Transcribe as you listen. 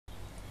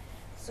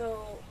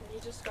So we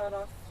just got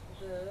off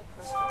the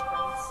press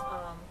conference.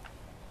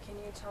 Can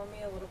you tell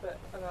me a little bit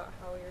about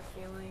how you're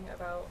feeling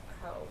about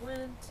how it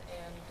went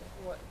and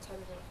what type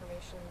of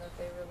information that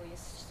they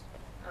released,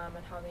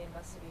 and how the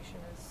investigation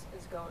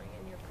is going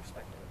in your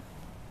perspective?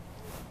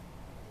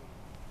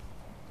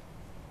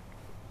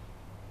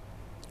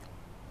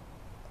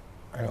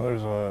 I know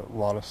there's a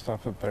lot of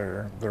stuff that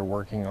they're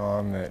working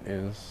on that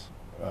is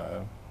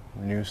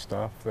new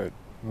stuff that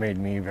made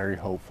me very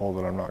hopeful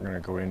that I'm not going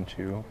to go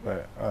into,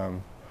 but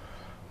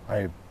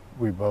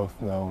we both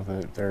know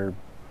that they're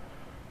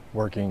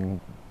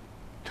working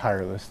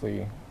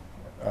tirelessly,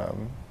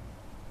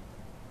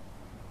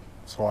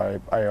 so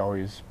I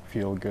always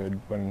feel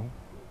good when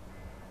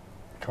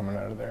coming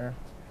out of there.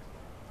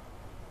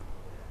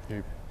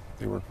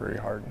 They work very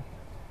hard. And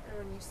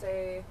when you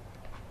say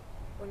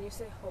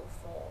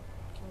hopeful,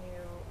 can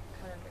you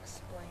kind of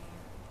explain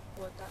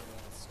what that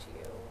means to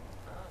you,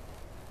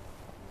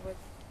 with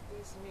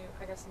these new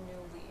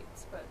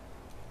leads, but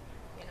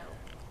you know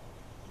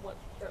what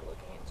they're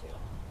looking into?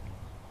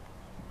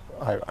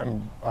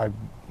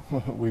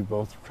 We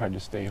both tried to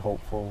stay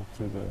hopeful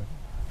through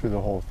the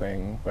whole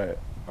thing, but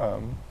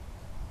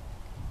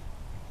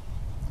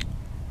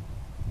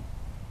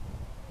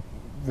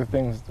the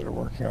things that they're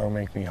working on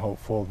make me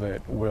hopeful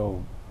that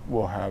we'll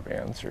have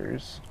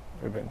answers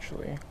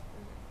eventually,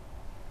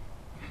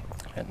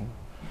 and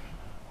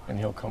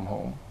he'll come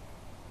home.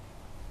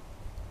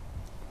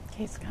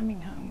 He's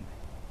coming home,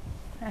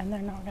 and they're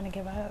not going to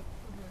give up.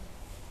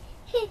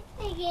 Get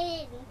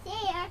in the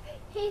chair.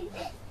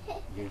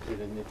 You get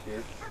in the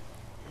chair.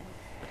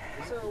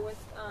 So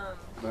with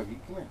Buggy,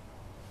 come here.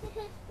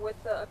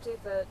 with the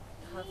update that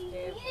Huff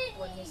gave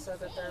when he said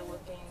that they're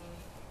looking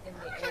in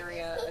the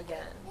area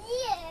again,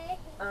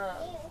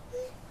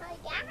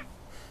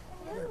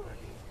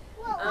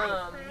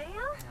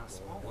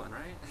 small one,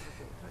 right?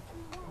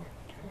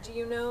 do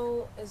you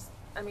know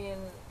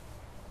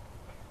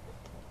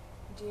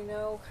do you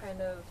know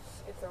kind of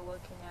if they're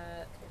looking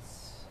at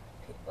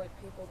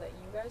people that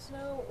you guys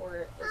know, or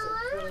is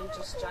it really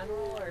just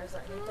general, or is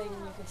there anything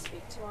you can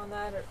speak to on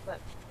that, or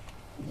that?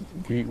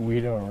 We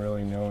don't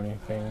really know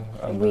anything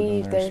other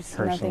than there's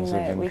nothing persons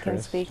that of we can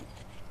interest. speak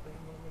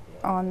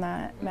on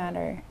that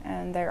matter,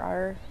 and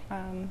they're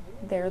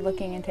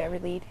looking into every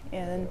lead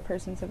and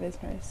persons of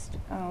interest.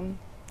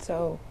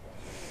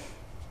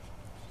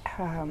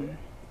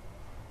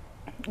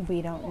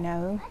 We don't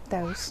know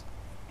those,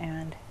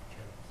 and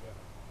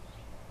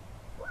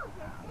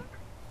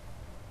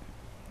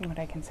what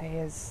I can say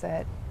is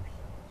that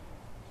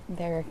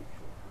they're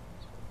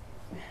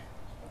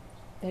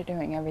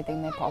doing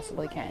everything they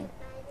possibly can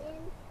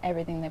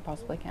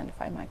to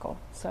find Michael.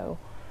 So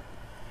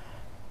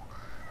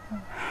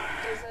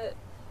Does it,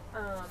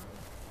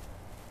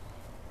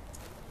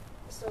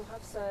 so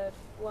Huff said,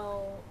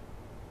 well,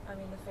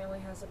 the family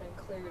hasn't been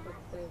cleared, but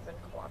they've been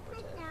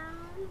cooperative.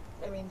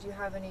 Do you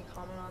have any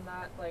comment on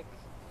that? Like,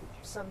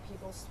 some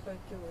people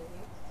speculate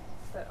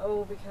that,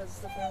 because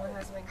the family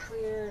hasn't been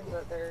cleared,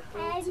 that they're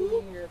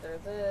guilty, or they're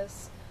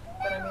this.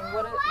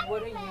 But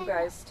what do you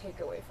guys take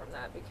away from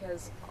that?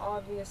 Because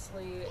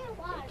obviously it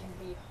can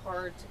be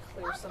hard to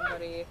clear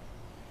somebody,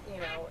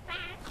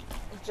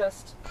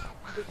 just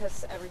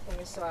because everything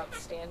is so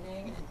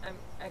outstanding.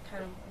 I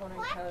kind of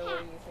wondering, Tyler, what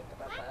do you think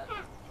about that?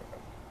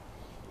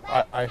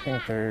 I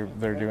think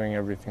they're doing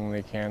everything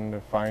they can to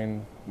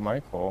find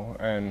Michael,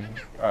 and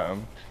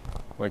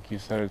like you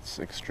said, it's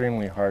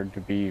extremely hard to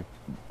be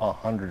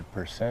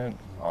 100%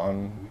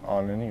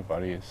 on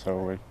anybody.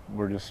 So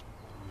we're just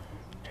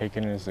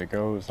taking it as it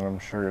goes, and I'm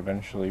sure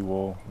eventually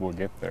we'll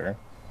get there.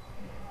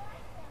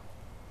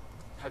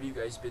 Have you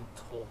guys been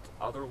told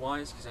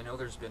otherwise? Because I know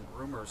there's been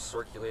rumors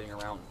circulating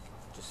around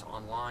just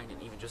online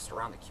and even just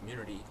around the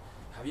community.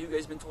 Have you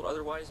guys been told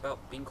otherwise about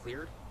being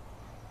cleared?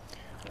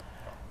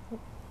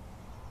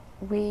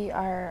 we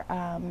are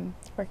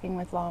working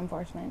with law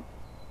enforcement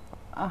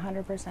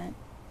 100%,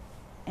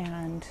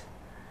 and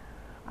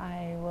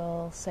I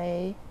will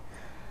say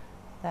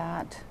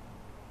that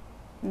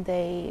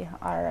they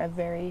are a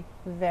very,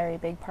 very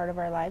big part of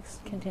our lives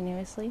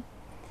continuously,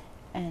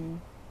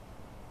 and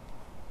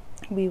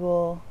we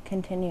will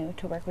continue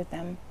to work with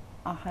them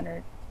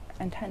 110%.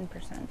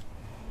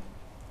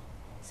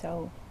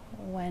 So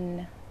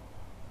when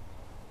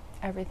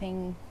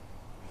everything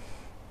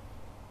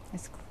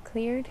is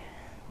cleared,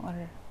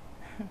 or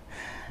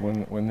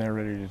when they're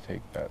ready to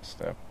take that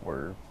step,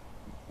 we'll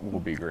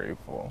be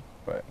grateful,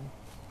 but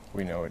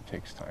we know it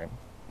takes time.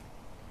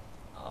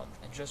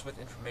 And just with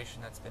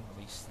information that's been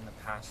released in the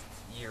past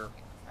year,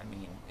 I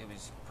mean, it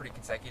was pretty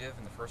consecutive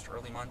in the first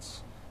early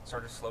months.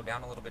 Started to slow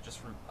down a little bit just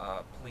from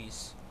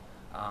police,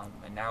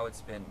 and now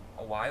it's been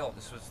a while.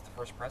 This was the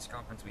first press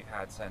conference we've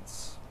had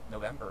since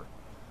November,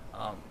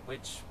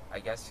 which I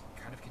guess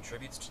kind of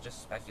contributes to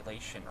just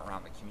speculation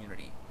around the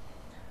community.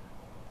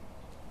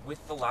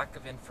 With the lack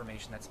of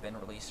information that's been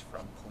released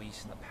from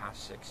police in the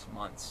past 6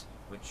 months,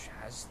 which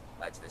has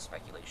led to this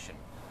speculation,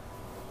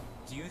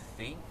 do you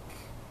think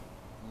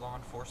law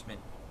enforcement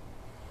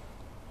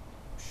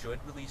should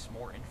release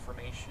more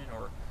information,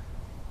 or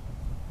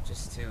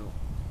just to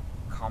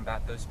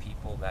combat those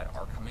people that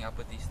are coming up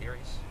with these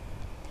theories?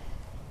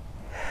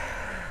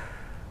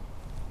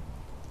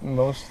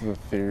 Most of the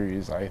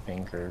theories, I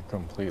think, are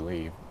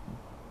completely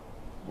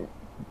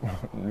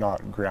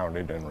not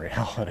grounded in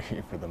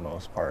reality for the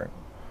most part.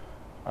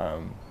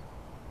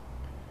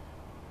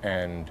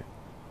 And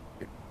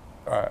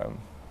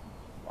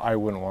I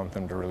wouldn't want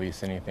them to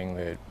release anything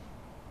that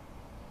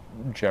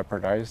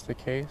jeopardized the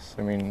case.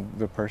 I mean,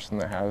 the person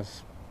that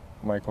has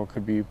Michael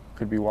could be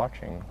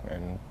watching,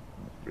 and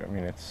I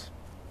mean, it's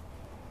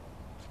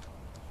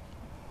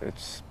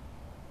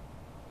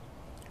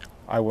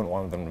I wouldn't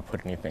want them to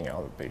put anything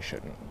out that they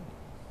shouldn't.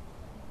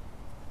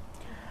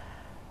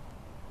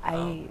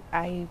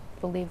 I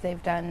believe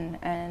they've done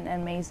an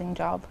amazing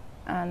job,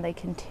 and they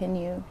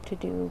continue to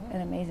do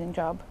an amazing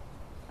job,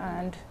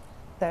 and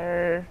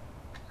they're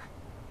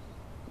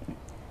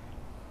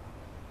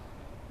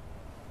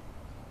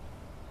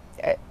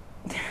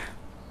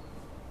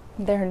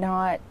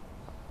not,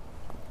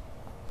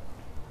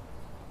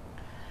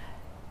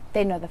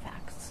 they know the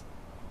facts,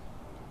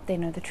 they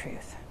know the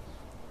truth,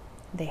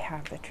 they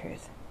have the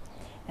truth,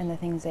 and the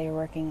things they are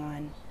working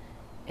on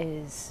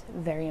is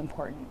very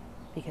important,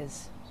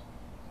 because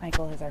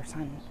Michael is our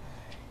son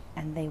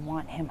and they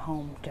want him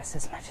home just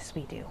as much as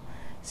we do.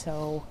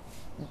 So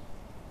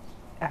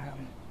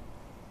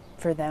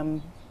for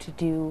them to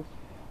do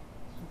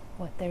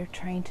what they're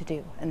trying to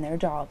do in their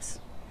jobs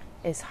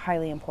is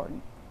highly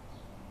important,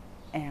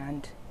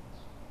 and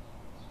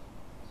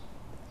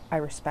I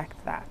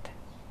respect that.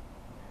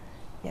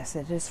 Yes,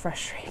 it is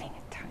frustrating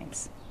at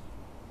times,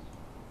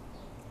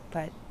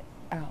 but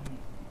yeah.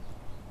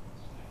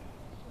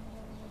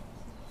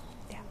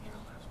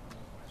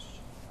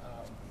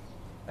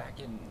 Back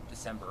in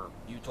December,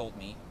 you told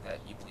me that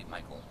you believe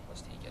Michael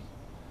was taken.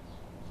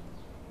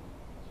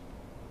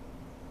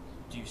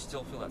 Do you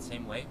still feel that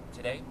same way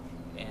today?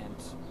 And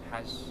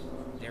has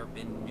there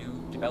been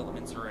new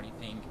developments or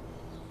anything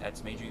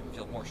that's made you even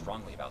feel more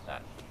strongly about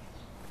that?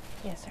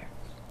 Yes, sir.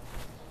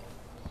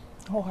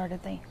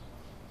 Wholeheartedly.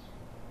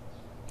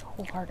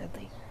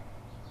 Wholeheartedly.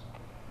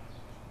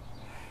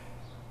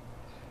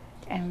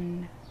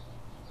 And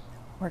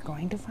we're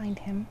going to find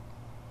him.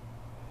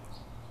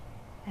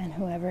 And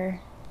whoever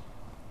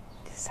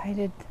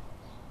decided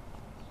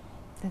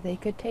that they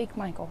could take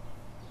Michael,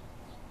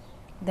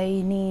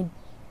 they need,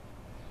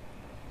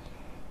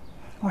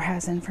 or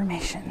has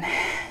information,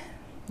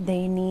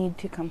 they need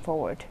to come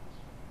forward.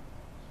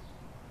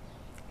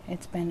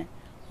 It's been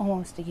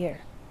almost a year.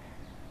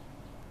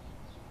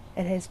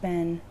 It has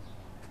been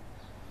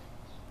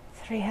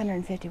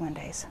 351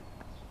 days.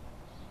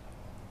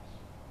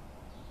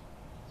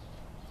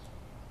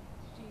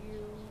 Do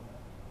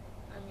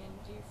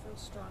you feel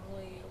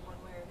strongly one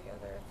way or the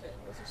other if it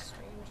was a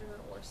stranger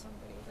or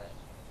somebody that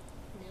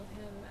knew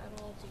him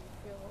at all? Do you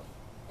feel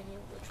any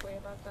which way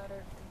about that,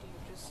 or do you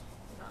just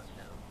not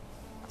know?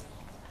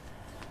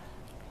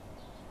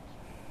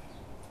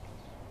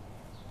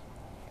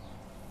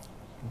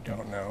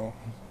 Don't know.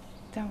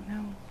 Don't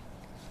know.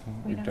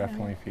 We don't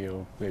definitely know.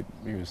 feel that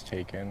he was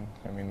taken.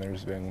 I mean,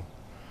 there's been,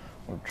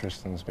 well,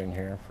 Tristan's been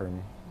here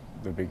from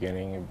the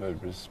beginning, but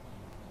it was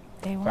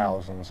Day one.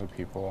 thousands of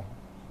people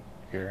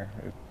here.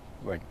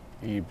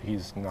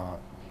 He's not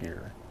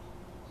here.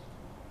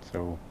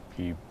 So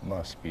he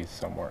must be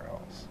somewhere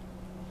else.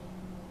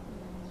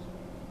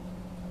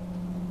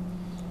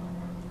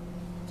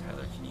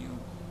 Tyler, can you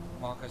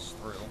walk us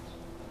through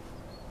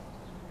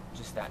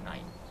just that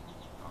night?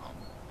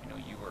 I know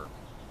you were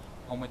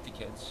home with the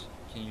kids.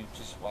 Can you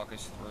just walk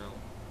us through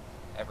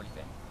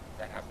everything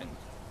that happened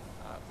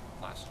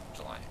last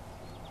July?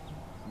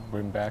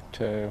 Went back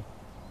to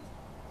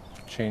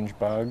change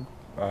bug.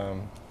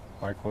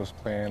 Michael was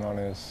playing on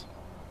his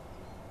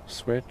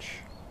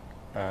Switch.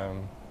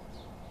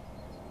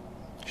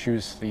 She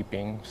was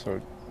sleeping, so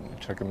it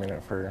took a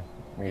minute for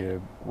me to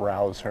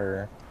rouse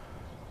her.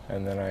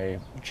 And then I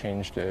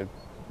changed a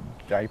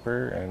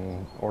diaper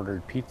and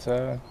ordered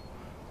pizza.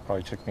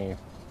 Probably took me,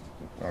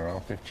 I don't know,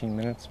 15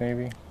 minutes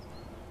maybe.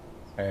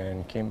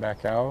 And came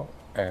back out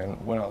and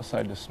went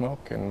outside to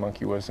smoke, and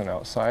Monkey wasn't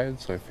outside,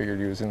 so I figured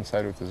he was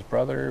inside with his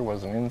brother,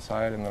 wasn't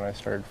inside, and then I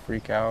started to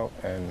freak out,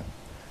 and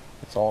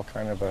it's all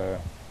kind of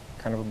a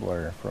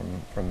blur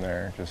from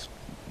there, just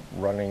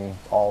running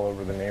all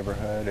over the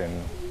neighborhood.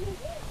 And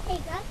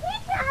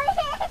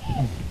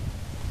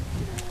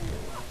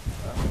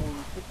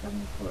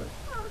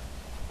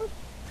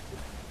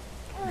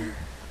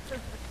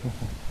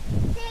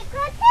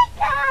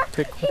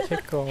tickle,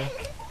 tickle.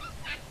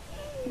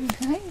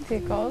 Hi,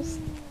 Pickles.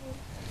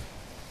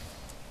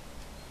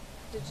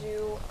 Did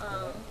you,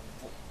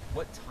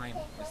 What time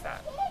was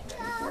that?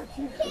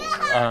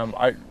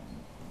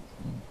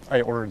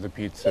 I ordered the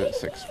pizza at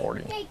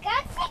 6:40.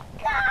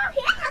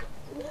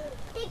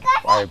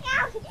 I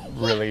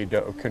really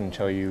couldn't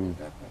tell you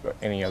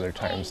any other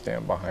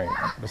timestamp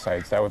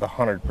besides that with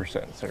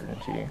 100%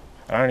 certainty.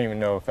 And I don't even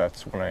know if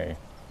that's when I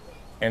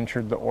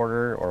entered the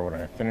order or when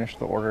I finished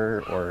the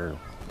order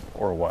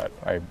or what.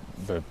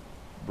 The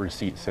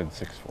receipt said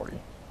 6:40.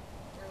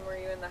 and were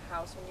you in the house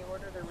house when you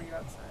ordered, or were you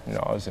outside? No,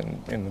 I was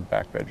in the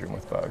back bedroom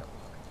with Bug.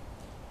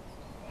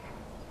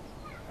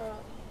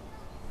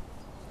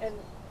 And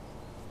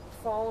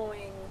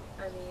following,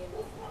 I mean,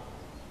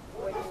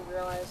 when you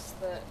realized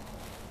that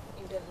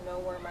you didn't know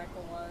where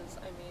Michael was,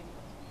 I mean,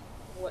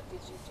 what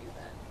did you do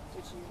then?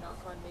 Did you knock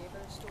on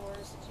neighbors'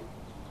 doors? Did you?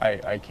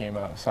 I came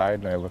outside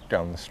and I looked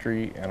down the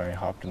street and I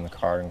hopped in the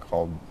car and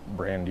called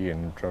Brandi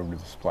and drove to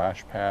the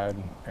splash pad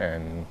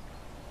and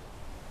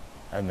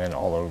then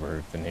all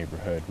over the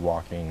neighborhood,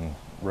 walking,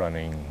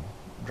 running,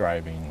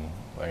 driving.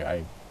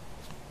 Like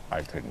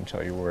I couldn't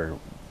tell you where.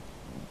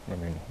 I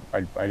mean,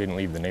 I didn't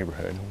leave the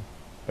neighborhood,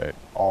 but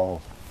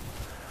all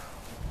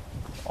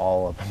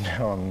up and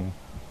down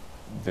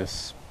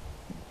this,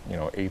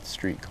 8th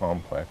Street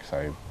complex,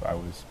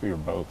 we were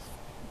both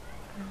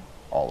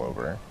all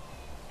over.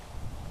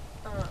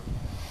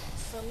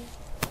 Some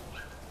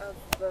of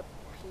the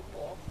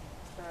people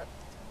that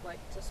like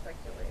to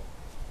speculate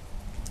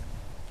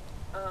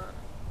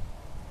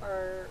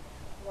are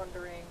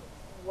wondering,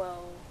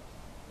 well,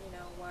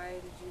 why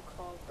did you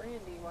call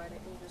Brandi? Why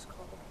didn't you just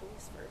call the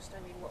police first? I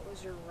mean, what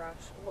was your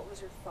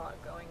thought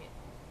going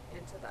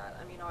into that?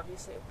 I mean,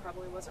 obviously it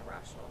probably wasn't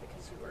rational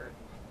because you were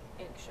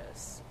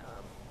anxious,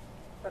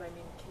 but I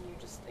mean, can you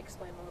just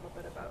explain a little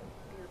bit about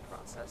your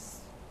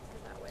process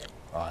in that way?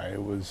 I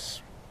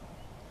was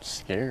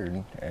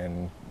scared,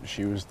 and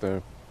she was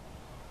the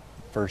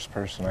first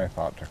person I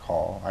thought to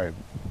call.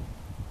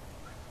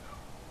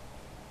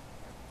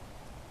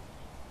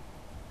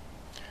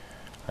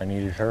 I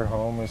needed her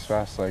home as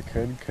fast as I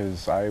could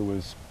because I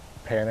was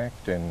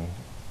panicked and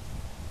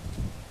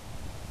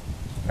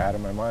out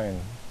of my mind.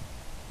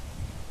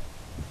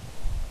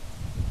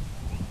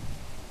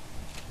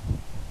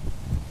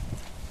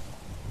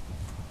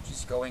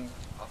 Just going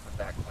off of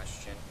that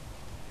question,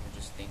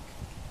 I'm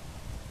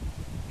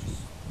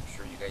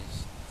sure you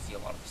guys see a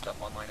lot of the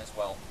stuff online as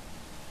well.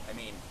 I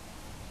mean,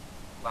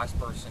 last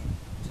person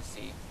to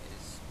see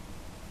is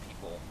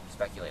people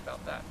speculate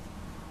about that.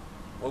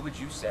 What would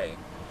you say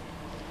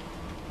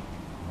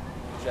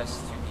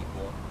just to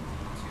people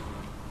to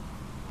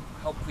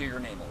help clear your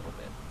name a little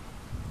bit?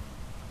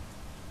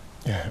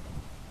 Yeah.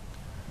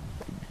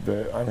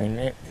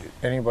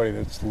 Anybody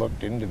that's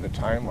looked into the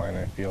timeline,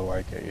 I feel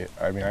like,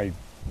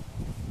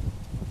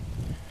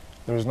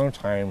 there was no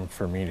time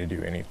for me to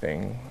do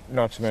anything.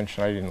 Not to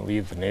mention I didn't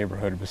leave the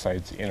neighborhood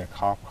besides in a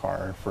cop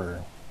car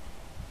for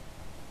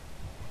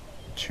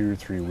 2 or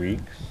 3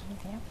 weeks.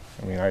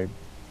 Yeah.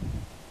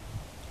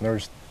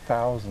 There's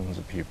thousands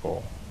of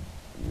people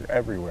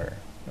everywhere.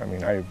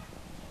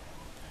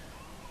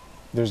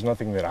 There's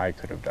nothing that I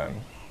could have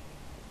done.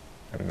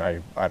 And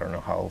I don't know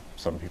how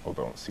some people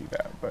don't see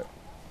that, but.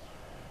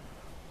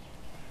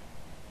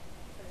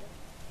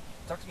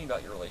 Talk to me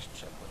about your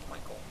relationship with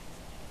Michael.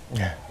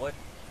 Yeah. What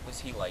was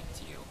he like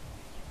to you?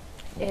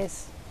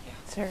 Is. Yeah.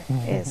 Sir,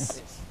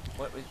 is.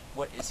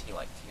 What is he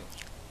like to you?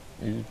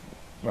 He's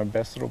my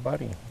best little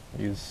buddy.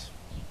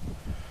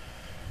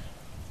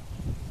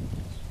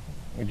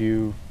 We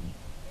do,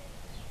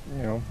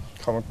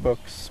 comic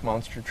books,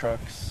 monster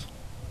trucks.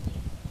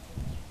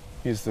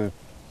 He's the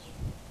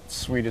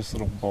sweetest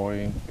little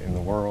boy in the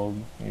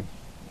world. He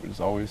was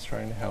always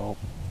trying to help.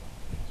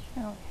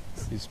 Oh.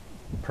 He's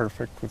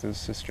perfect with his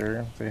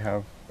sister. They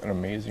have an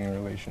amazing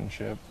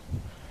relationship.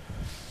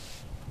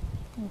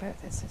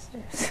 Both his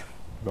sisters.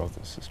 Both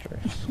his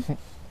sisters.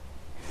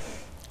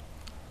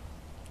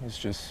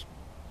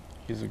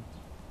 He's a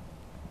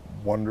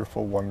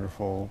wonderful,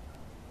 wonderful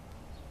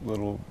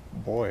little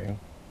boy,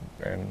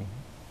 and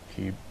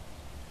he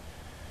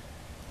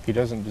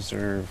doesn't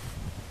deserve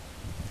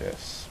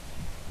this.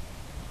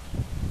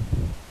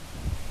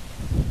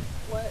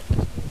 What do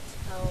you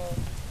tell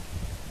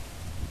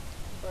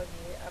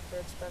Buggy after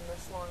it's been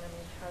this long? I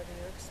mean, how do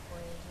you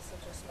explain to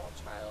such a small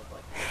child,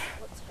 like,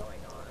 what's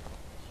going on?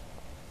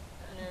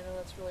 And I know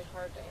that's really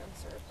hard to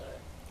answer, but,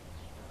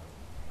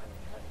 how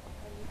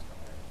do you tell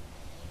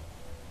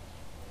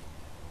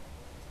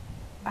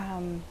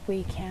her?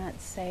 We can't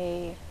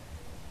say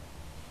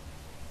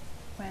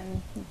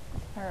when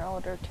our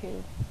older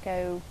two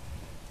go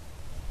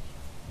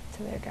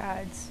to their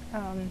dads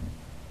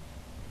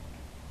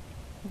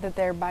that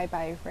they're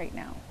bye-bye right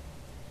now,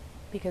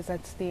 because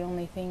that's the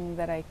only thing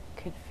that I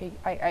could figure.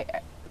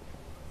 I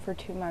for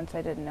 2 months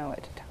I didn't know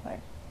what to tell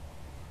her,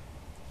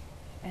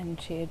 and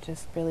she had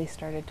just really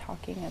started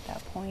talking at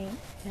that point,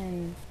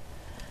 and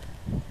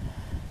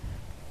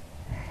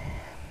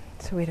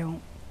so we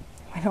don't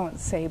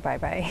say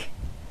bye-bye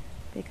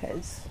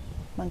because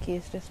Monkey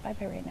is just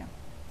bye-bye right now,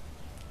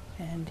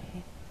 and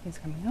he's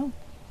coming home.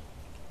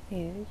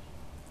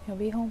 He'll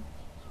be home.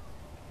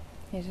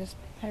 He's just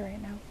bye-bye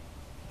right now.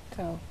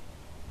 So.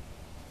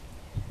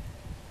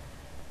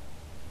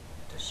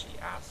 Does she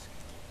ask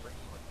where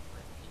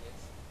he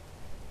is?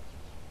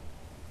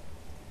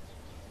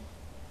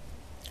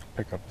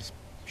 Pick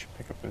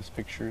up his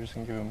pictures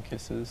and give him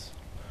kisses.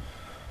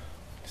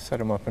 Set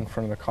him up in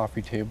front of the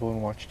coffee table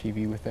and watch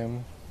TV with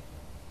him.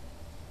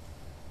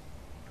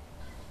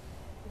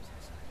 I'm so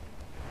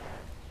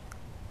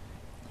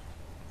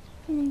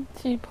sorry.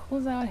 She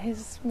pulls out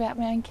his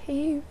Batman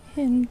cape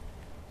and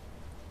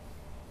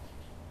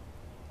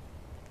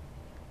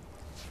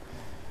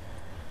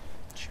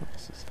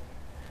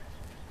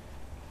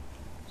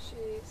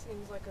She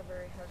seems like a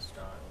very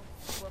headstrong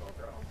little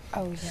girl.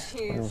 oh yeah.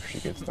 I wonder where she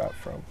gets that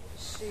from.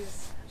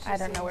 I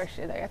don't know where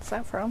she gets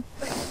that from.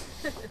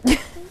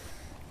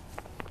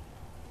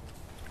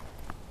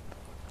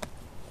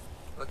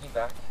 Looking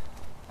back,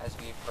 as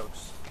we approach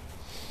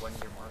the 1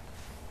 year mark,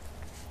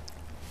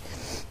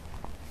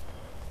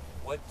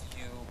 what do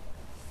you,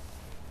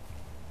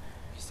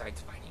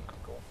 besides finding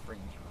Michael,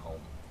 bringing him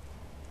home,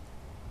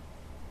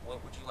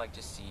 what would you like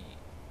to see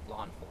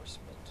law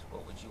enforcement?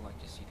 What would you like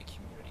to see the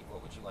community?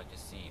 What would you like to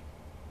see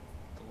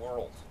the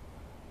world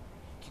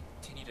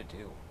continue to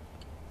do?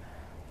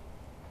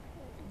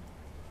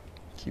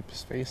 Keep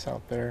his face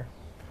out there.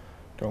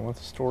 Don't let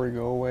the story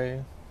go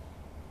away.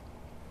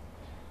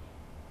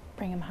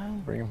 Bring him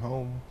home. Bring him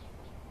home.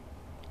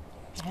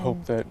 And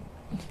Hope that,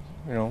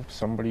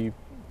 somebody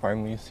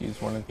finally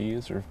sees one of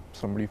these, or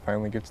somebody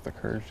finally gets the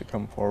courage to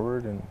come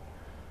forward and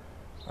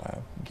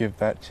give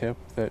that tip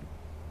that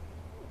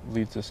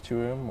leads us to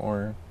him,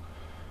 or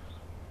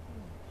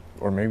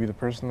maybe the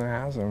person that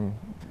has him,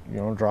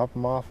 drop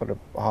him off at a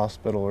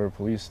hospital or a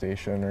police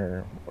station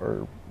or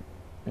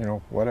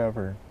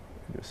whatever.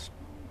 Just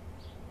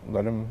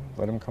let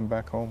him come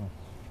back home.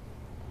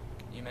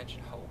 You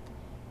mentioned hope.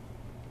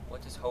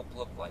 What does hope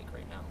look like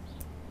right now?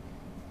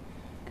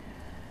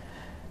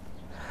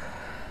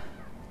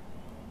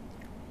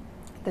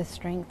 the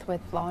strength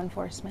with law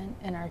enforcement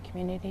and our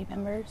community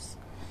members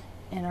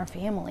and our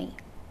family.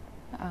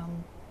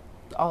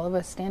 All of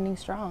us standing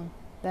strong,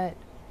 that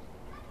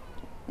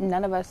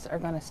none of us are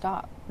going to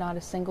stop. Not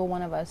a single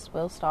one of us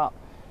will stop.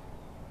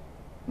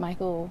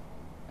 Michael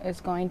is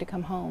going to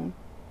come home,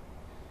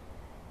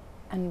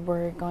 and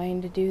we're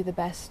going to do the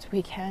best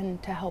we can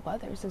to help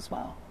others as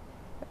well.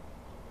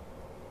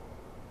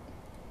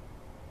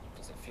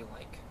 Does it feel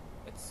like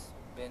it's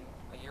been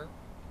a year?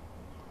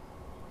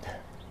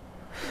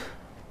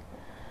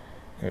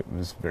 It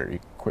was a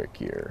very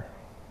quick year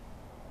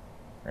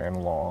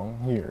and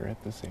long year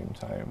at the same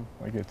time.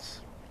 Like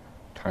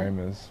time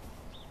is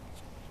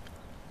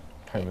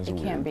a weird thing.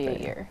 It can't be a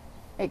year.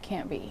 It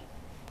can't be.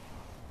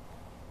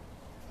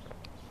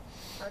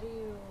 How do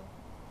you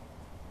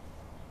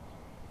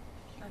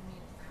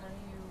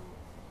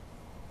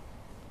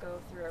go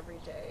through every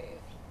day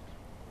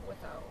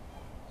without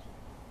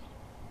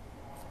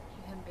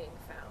him being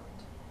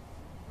found?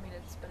 I mean,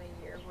 it's been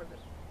a year.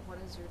 What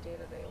does your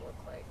day-to-day look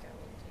like? I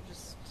mean, you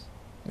just...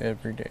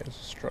 Every day is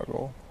a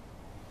struggle.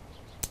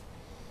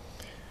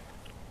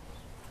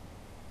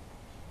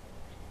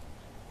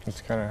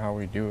 That's kind of how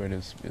we do it,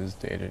 is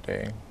day to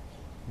day.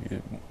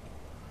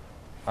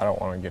 I don't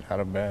want to get out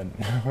of bed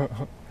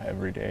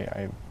every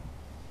day.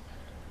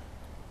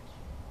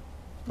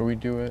 But we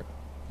do it,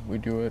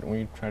 and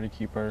we try to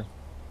keep our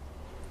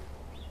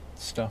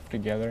stuff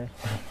together.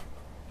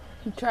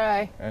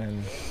 Try.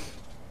 And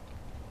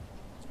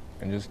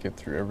just get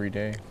through every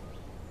day.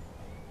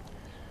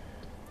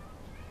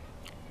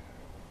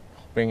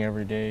 Hoping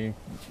every day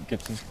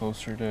gets us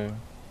closer to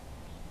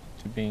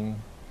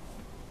being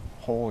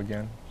whole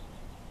again.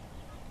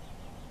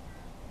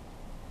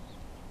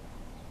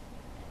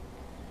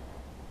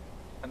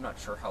 I'm not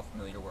sure how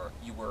familiar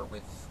you were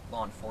with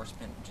law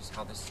enforcement, just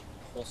how this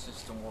whole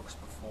system works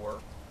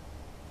before.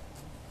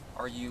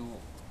 Do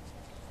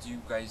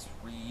you guys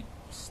read,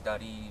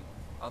 study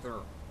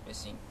other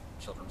missing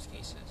children's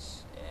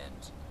cases?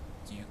 And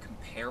do you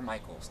compare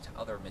Michael's to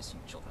other missing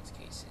children's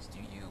cases? Do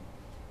you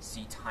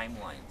see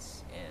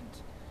timelines? And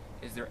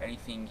is there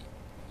anything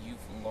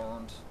you've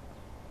learned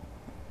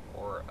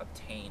or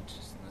obtained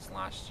just in this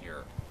last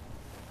year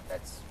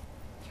that's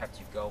kept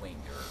you going?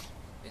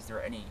 Or is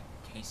there any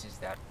cases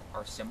that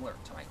are similar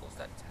to Michael's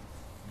that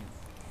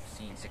you've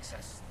seen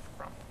success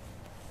from?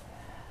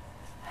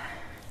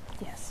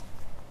 Yes.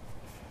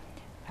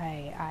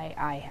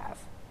 I have.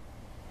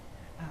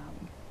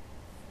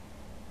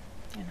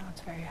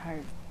 It's very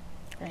hard,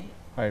 right?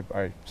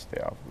 I stay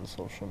off of the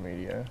social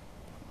media.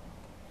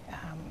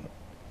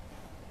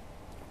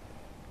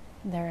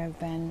 There have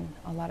been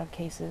a lot of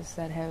cases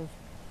that have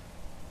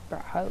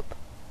brought hope,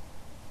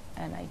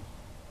 and I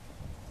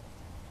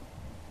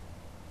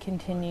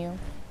continue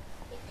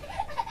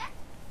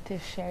to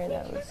share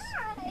those.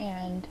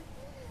 And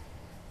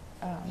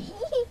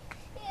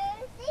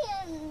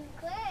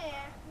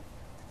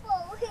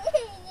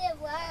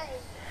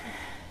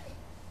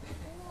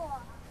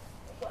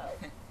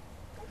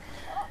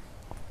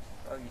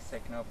Oh, he's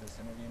taking over this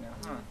interview now,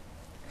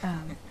 huh?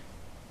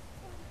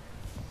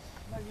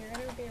 But you're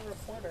going to be a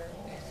reporter.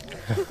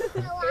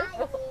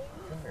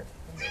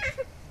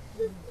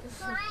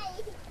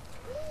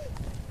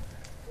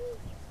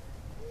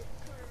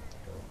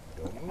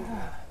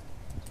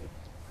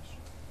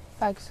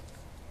 bugs.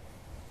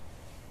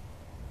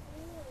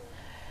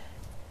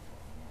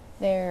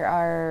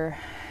 I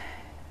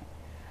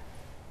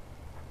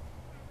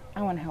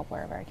want to help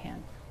wherever I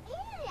can.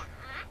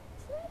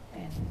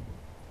 And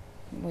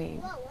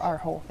our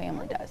whole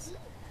family does.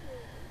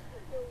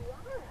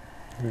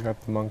 we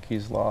got the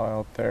monkeys law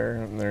out there,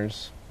 and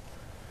there's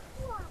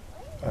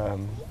at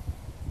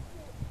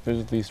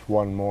least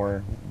one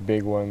more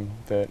big one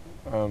that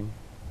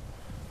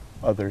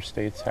other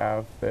states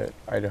have that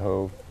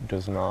Idaho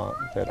does not,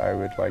 that I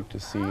would like to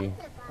see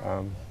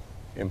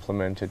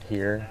implemented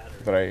here,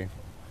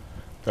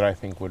 that I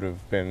think would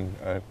have been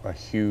a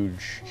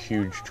huge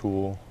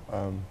tool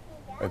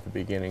at the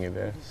beginning of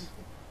this.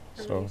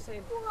 And So when you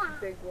say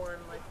big one,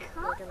 like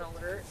an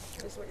alert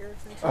is what you're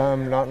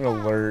referring to? not an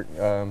alert.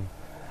 Hi,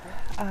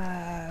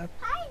 Dad.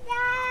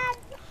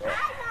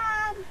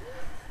 Hi, Mom.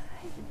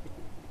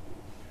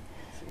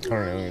 I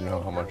don't even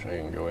know how much I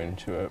can go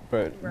into it,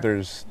 but Right.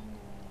 there's.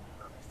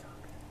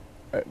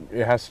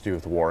 It has to do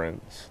with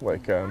warrants.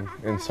 Like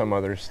in some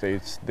other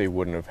states, they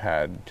wouldn't have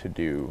had to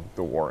do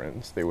the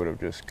warrants. They would have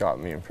just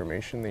gotten the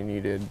information they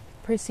needed.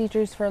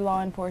 Procedures for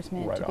law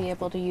enforcement Right to off be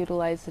able to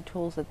utilize the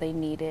tools that they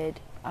needed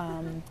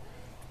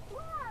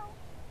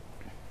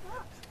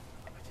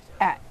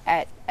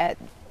at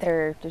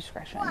their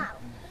discretion,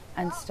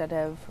 instead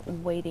of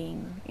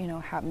waiting,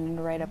 having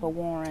to write up a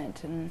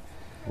warrant and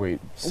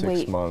Wait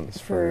 6 months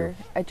for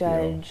a you know,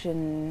 judge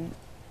and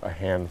a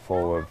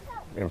handful of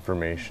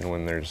information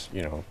when there's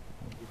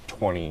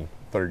 20,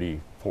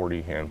 30,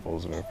 40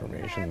 handfuls of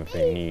information that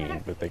they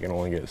need, but they can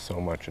only get so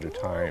much at a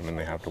time, and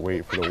they have to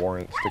wait for the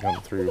warrants to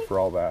come through for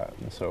all that.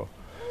 And so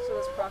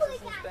this process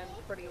has been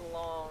pretty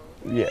long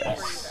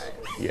yes, for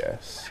you guys.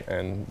 yes,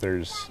 and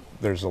there's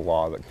a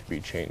law that could be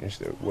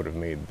changed that would have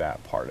made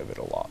that part of it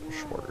a lot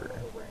shorter.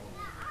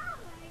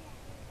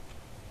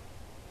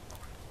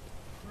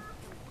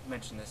 You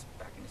mentioned this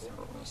back in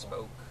December when we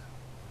spoke,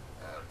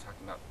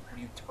 talking about who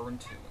do you turn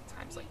to in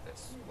times like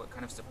this? What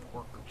kind of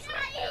support groups are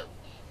out there?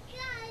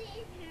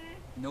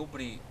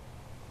 Nobody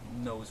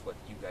knows what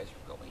you guys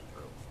are going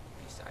through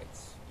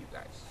besides you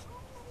guys.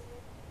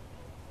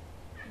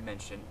 You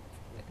mentioned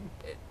that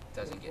it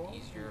doesn't get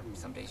easier.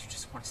 Some days you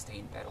just want to stay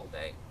in bed all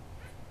day.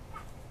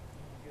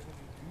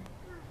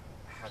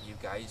 Have you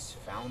guys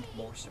found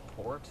more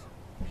support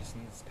just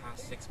in this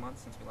past 6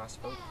 months since we last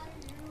spoke?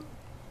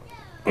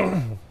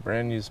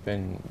 Brandi's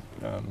been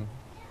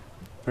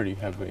pretty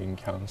heavily in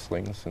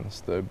counseling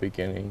since the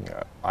beginning.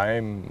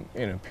 I'm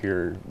in a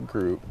peer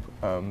group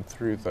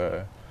through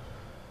the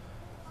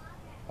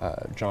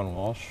John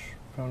Walsh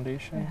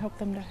Foundation. help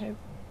them to hope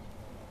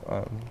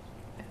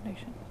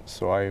foundation.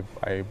 So I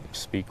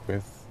speak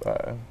with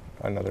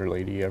another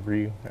lady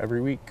every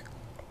week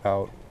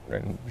about,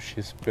 and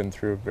she's been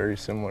through a very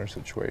similar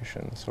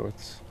situation. So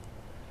it's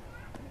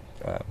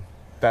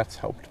that's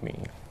helped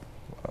me.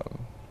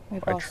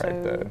 We've I also,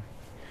 tried the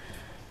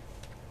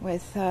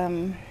with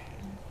a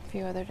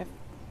few other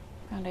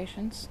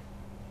foundations,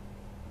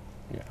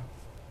 yeah.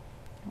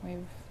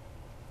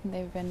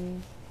 they've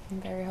been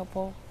very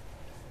helpful.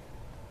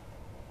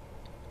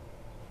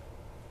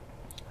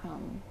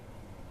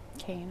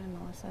 Kane and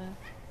Melissa.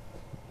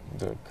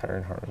 The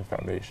Karen Harmon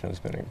Foundation has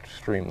been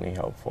extremely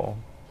helpful.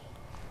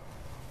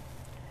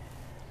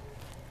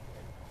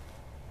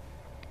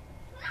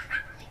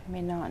 I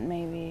mean, not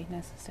maybe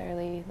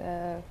necessarily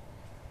the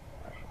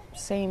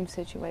same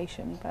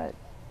situation, but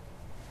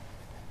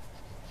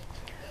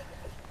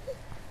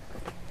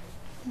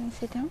can I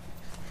sit down?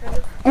 Kind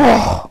of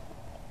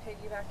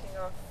piggybacking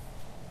off,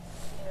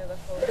 the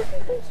hope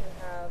that you two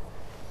have.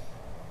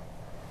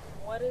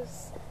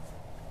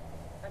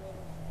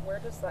 Where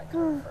does that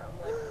come from?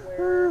 Like,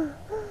 where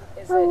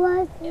is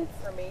it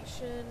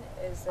information?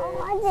 Is it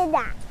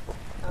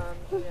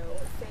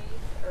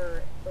faith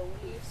or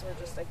beliefs or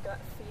just a gut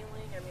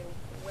feeling? I mean,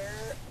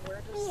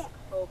 where does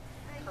hope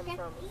come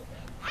from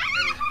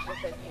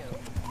within you?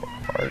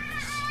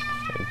 Hearts.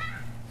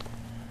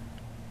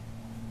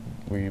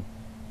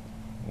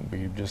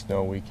 We just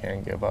know we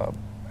can't give up,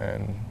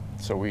 and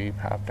so we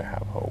have to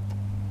have hope.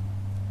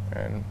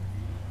 And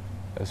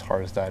as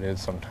hard as that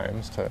is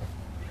sometimes to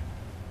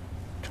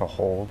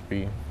hold,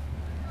 we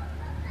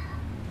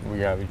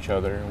have each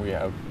other, we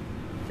have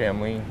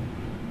family,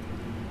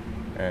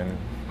 and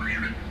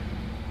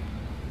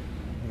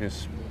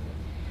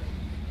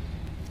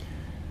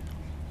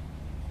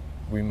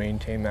we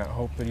maintain that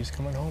hope that he's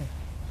coming home.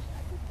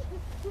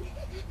 Are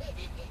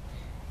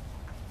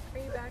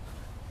you back?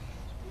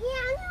 Yeah,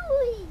 I know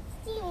we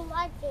still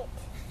like it.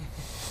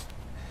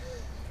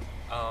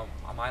 On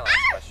my last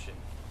question,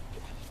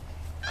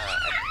 at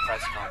the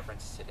press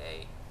conference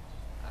today,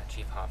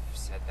 Chief Huff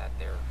said that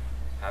there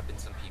have been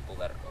some people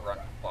that are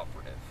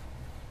uncooperative.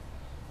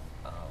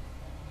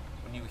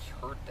 When you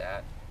heard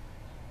that,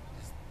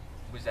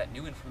 was that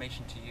new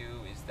information to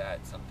you? Is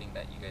that something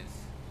that you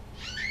guys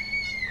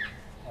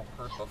have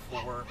heard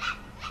before?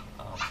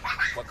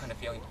 What kind of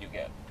feeling do you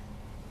get?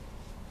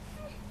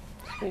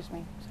 Excuse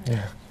me.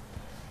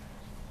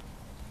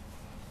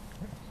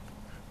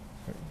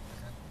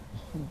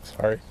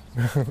 Sorry.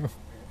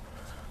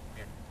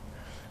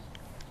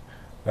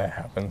 That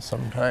happens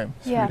sometimes.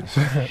 Yeah. I mean,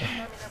 they're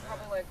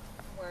probably like,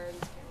 why are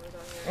these cameras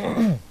on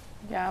here?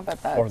 Yeah, but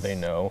that's... Or they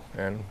know,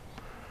 and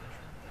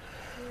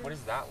What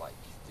is that like?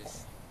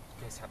 Just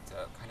you guys have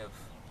to kind of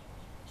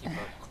keep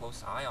a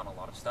close eye on a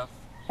lot of stuff.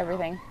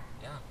 everything.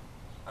 Yeah.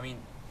 I mean,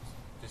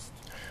 just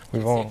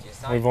We've safety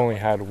aside, we've only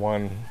had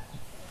one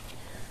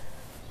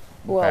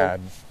Well-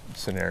 bad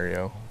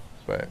scenario,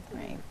 but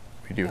Right.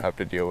 we do have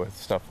to deal with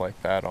stuff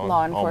like that on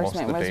Law almost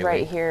enforcement the was daily.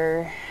 right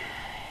here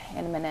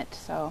in a minute,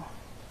 so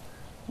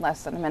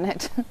less than a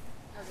minute.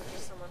 Was it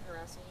just someone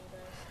harassing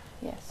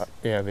you guys? Yes.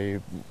 Yeah,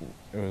 it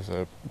was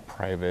a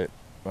private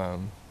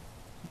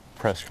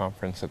press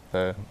conference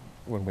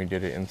when we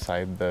did it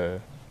inside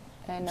the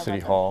In City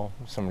November. Hall.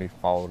 Somebody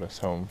followed us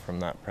home from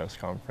that press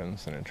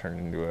conference, and it turned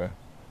into a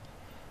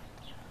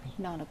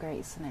Not a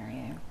great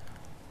scenario.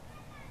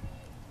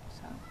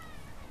 So,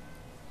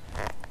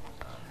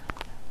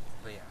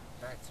 But yeah,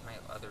 back to my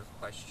other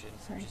question.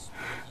 Sorry. Just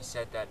when you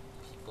said that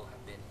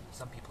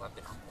some people have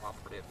been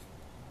uncooperative.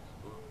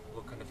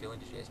 What kind of feeling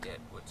did you guys get?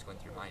 What's going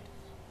through your mind?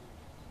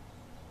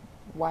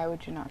 why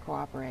would you not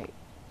cooperate?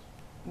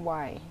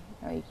 Why?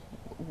 Like,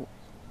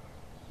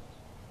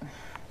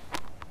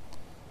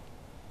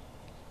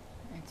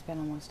 it's been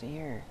almost a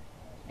year,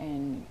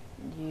 and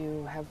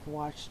you have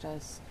watched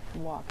us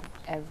walk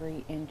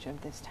every inch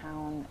of this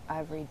town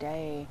every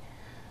day.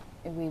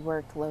 We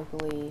work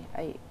locally.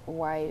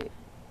 Why?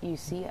 You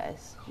see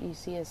us. You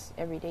see us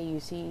every day. You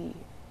see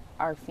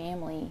our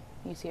family.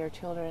 You see our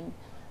children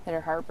that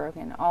are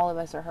heartbroken. All of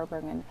us are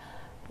heartbroken.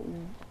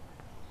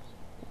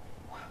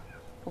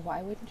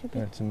 Why wouldn't you be?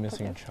 it's a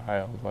missing supportive?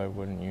 child. Why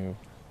wouldn't you?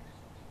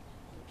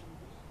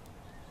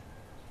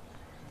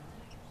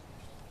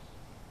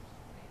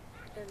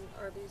 And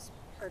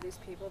are these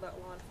people that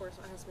law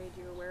enforcement has made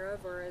you aware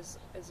of, or is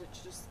it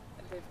just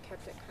they've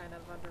kept it kind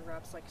of under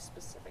wraps, like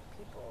specific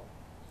people?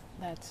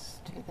 That's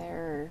to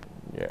their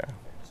Yeah.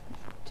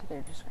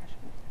 discretion.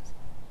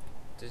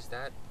 Does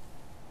that?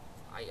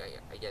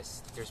 I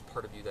guess there's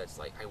part of you that's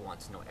like, I want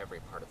to know every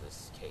part of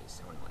this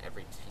case. I want to know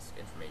every piece of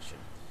information.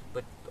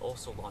 But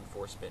also law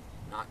enforcement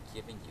not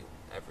giving you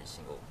every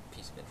single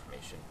piece of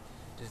information.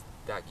 Does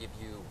that give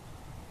you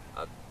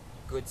a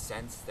good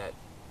sense that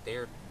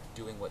they're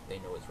doing what they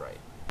know is right?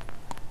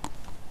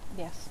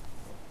 Yes.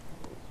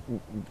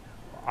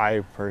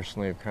 I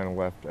personally have kind of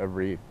left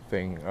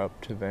everything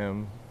up to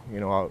them. You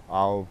know,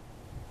 I'll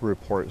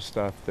report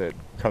stuff that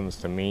comes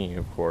to me,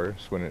 of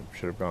course, when it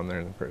should have gone there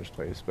in the first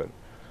place. But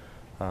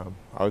I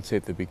would say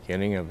at the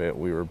beginning of it,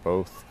 we were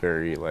both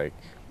very like,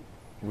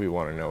 we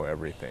want to know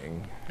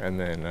everything. And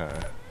then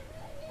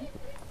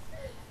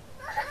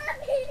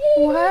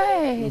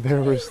What?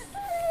 there was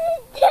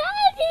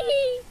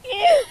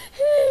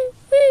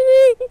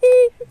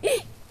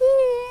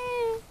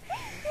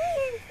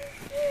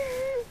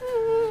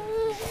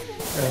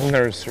and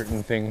there were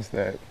certain things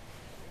that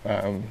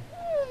that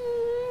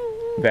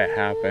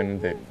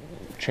happened that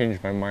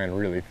changed my mind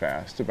really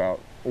fast about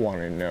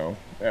wanting to know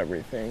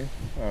everything.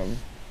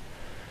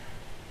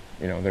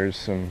 You know, there's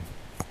some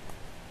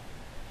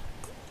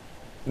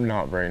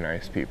not very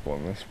nice people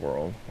in this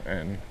world,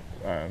 and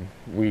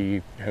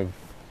we have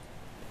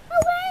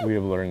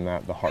learned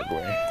that the hard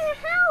way.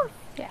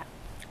 Yeah.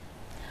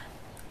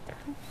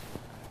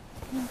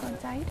 You wanna go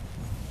inside?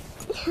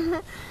 We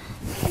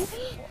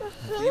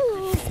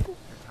appreciate your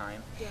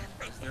time.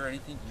 Is there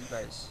anything you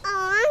guys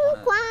I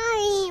wanna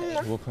want to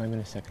say We'll climb in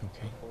a second,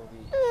 okay? before we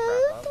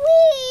wrap up?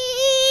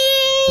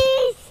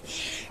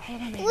 Please.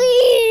 Hold on, baby.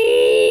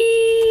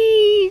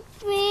 Please.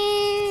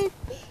 Please.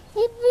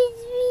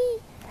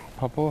 Please.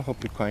 Papa will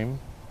help you climb.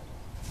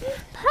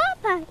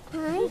 Papa. The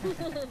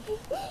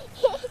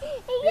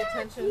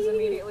attention is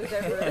immediately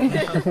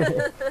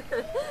diverted.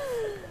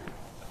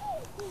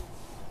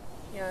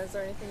 Yeah, is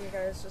there anything you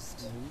guys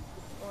just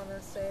want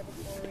to say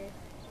before we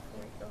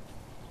go?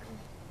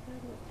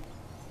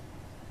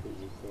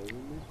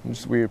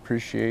 Just, we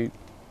appreciate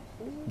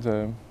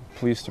the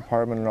police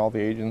department and all the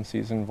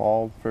agencies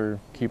involved for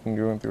keeping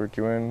doing what they were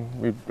doing.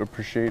 We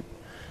appreciate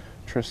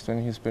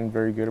Tristan. He's been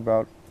very good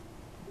about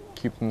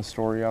keeping the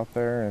story out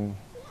there, and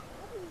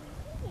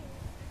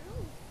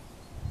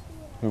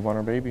we want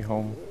our baby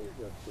home.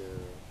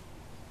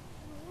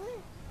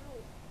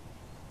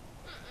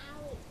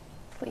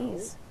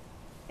 Please.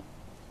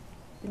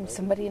 If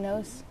somebody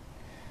knows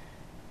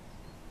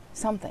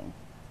something,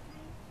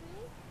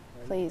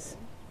 please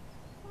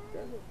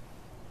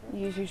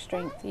use your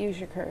strength, use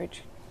your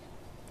courage.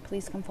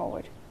 Please come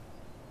forward.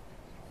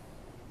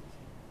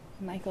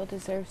 Michael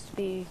deserves to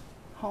be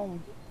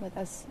home with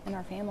us and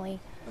our family.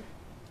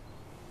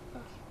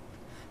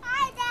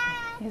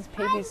 His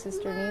baby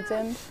sister needs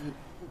him.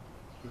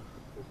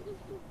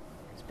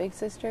 His big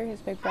sister,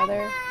 his big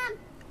brother,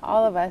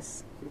 all of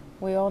us,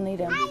 we all need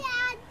him.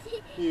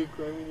 You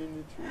climbing in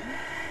the tree?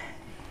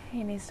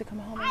 He needs to come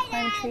home and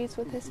climb trees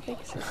with his big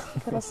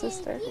little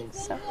sister.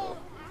 So,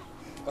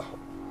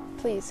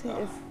 please,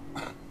 if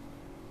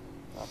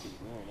Puppy's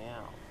wearing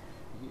out.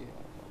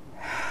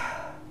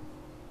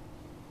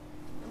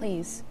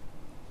 please,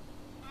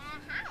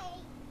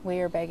 we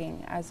are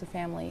begging as a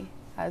family,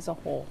 as a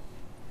whole,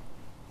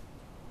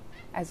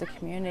 as a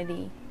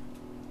community,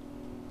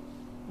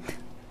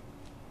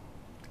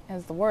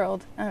 as the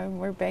world,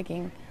 we're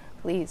begging,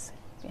 please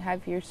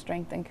have your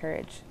strength and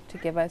courage to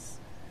give us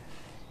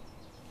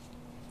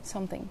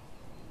something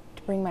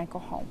to bring Michael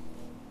home.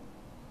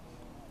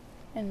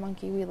 And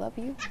Monkey, we love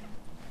you.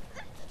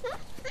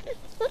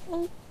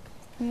 And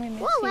we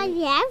miss What you.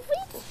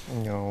 was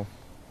No.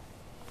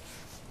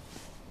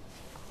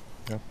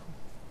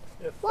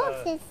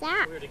 What is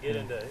that? If we were to get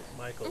into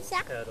Michael's What's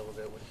that? head a little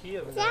bit, would he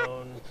have What's that?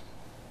 known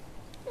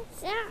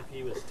What's that? if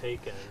he was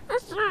taken?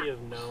 What's Would that? he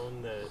have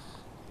known that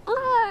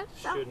What's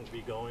he shouldn't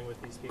be going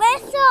with these people?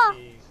 Whistle! Was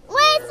he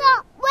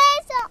aware?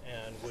 Whistle!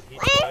 And would he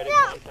try to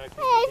contact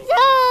these people?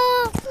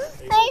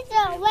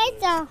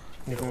 Whistle!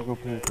 You gotta go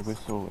play with the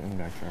whistle in the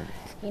backyard.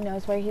 He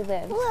knows where he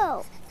lives.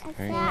 Whoa! What's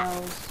Okay. He that?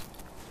 knows,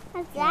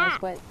 What's he knows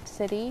that? what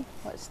city,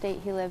 what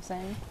state he lives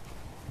in.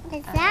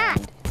 What's that?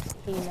 And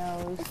he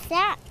knows What's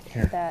that?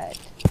 Here. that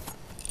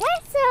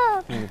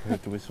Whistle! You gotta play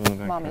with the whistle in the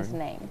backyard. Mommy's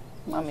name.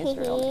 Mommy's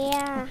real name.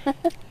 Yeah.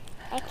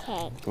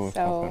 Okay. Go with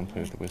So- Papa and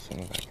play with the whistle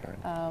in the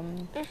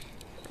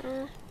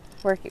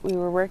backyard. We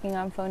were working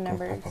on phone Go with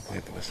numbers Papa, play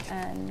with the whistle.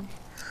 and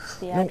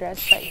the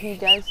address, but he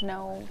does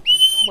know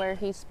where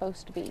he's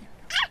supposed to be. Do you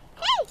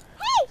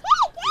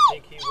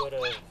think he would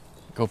have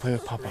Go play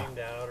with Papa. screamed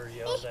out or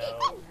yelled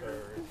out,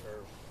 or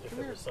if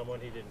it was someone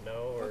he didn't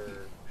know, or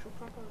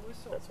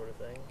that sort of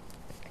thing?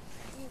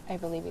 I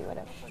believe he would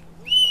have.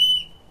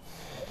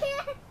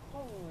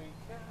 Holy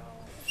cow.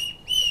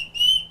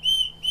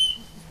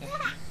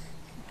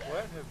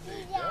 What have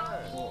they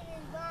done?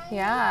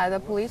 Yeah, the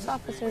police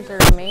officers are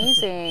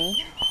amazing.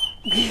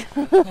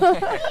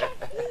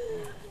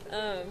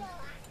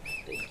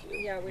 Thank you.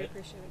 Yeah, we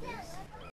appreciate it.